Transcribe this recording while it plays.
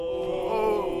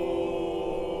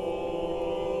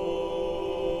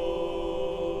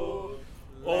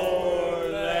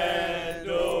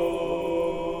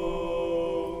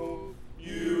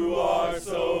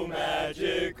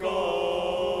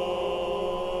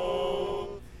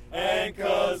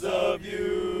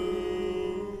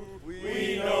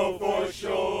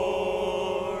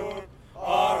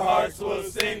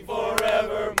sing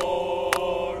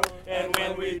forevermore. And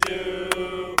when we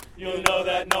do, you'll know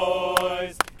that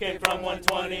noise came from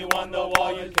 121, the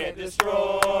wall you can't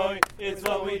destroy. It's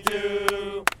what we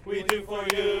do for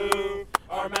you.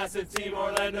 Our massive team,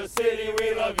 Orlando City,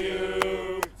 we love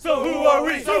you. So who are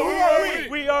we? So who are we?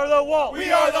 We are the wall.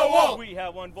 We are the wall. We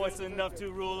have one voice enough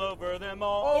to rule over them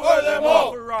all. Over them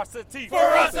all. Ferocity.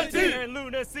 Ferocity. And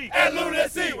lunacy. And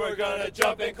lunacy. We're gonna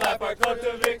jump and clap our club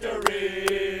to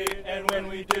victory. And when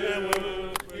we do,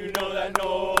 you know that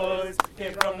noise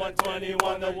came from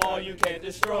 121, the wall you can't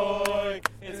destroy.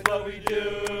 It's what we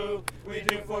do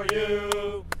for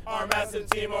you. Our massive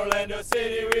team, Orlando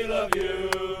City, we love you.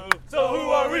 So who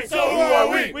are we? So who are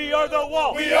we? We are the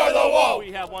wall. We are the wall.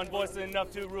 We have one voice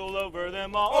enough to rule over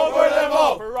them all. Over them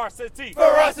all. Ferocity.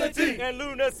 Ferocity. And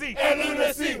lunacy. And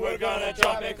lunacy. We're gonna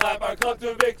jump and clap our club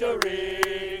to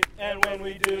victory. And when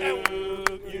we do,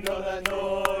 you know that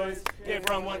noise came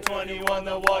from 121,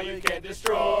 the wall you can't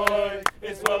destroy.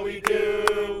 It's what we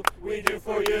do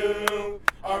for you.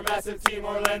 Our massive team,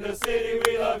 Orlando City,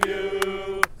 we love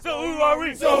you. So who are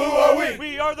we? So who are we?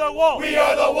 We are the wall. We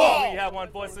are the wall. We have one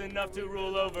voice enough to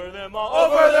rule over them all.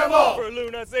 Over them all. For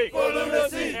lunacy. For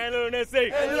lunacy. And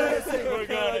lunacy. And lunacy. We're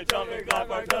gonna jump and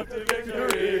clap our club to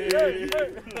victory.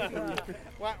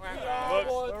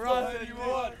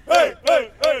 Hey,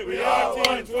 hey, hey, we are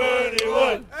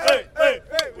 121. Hey.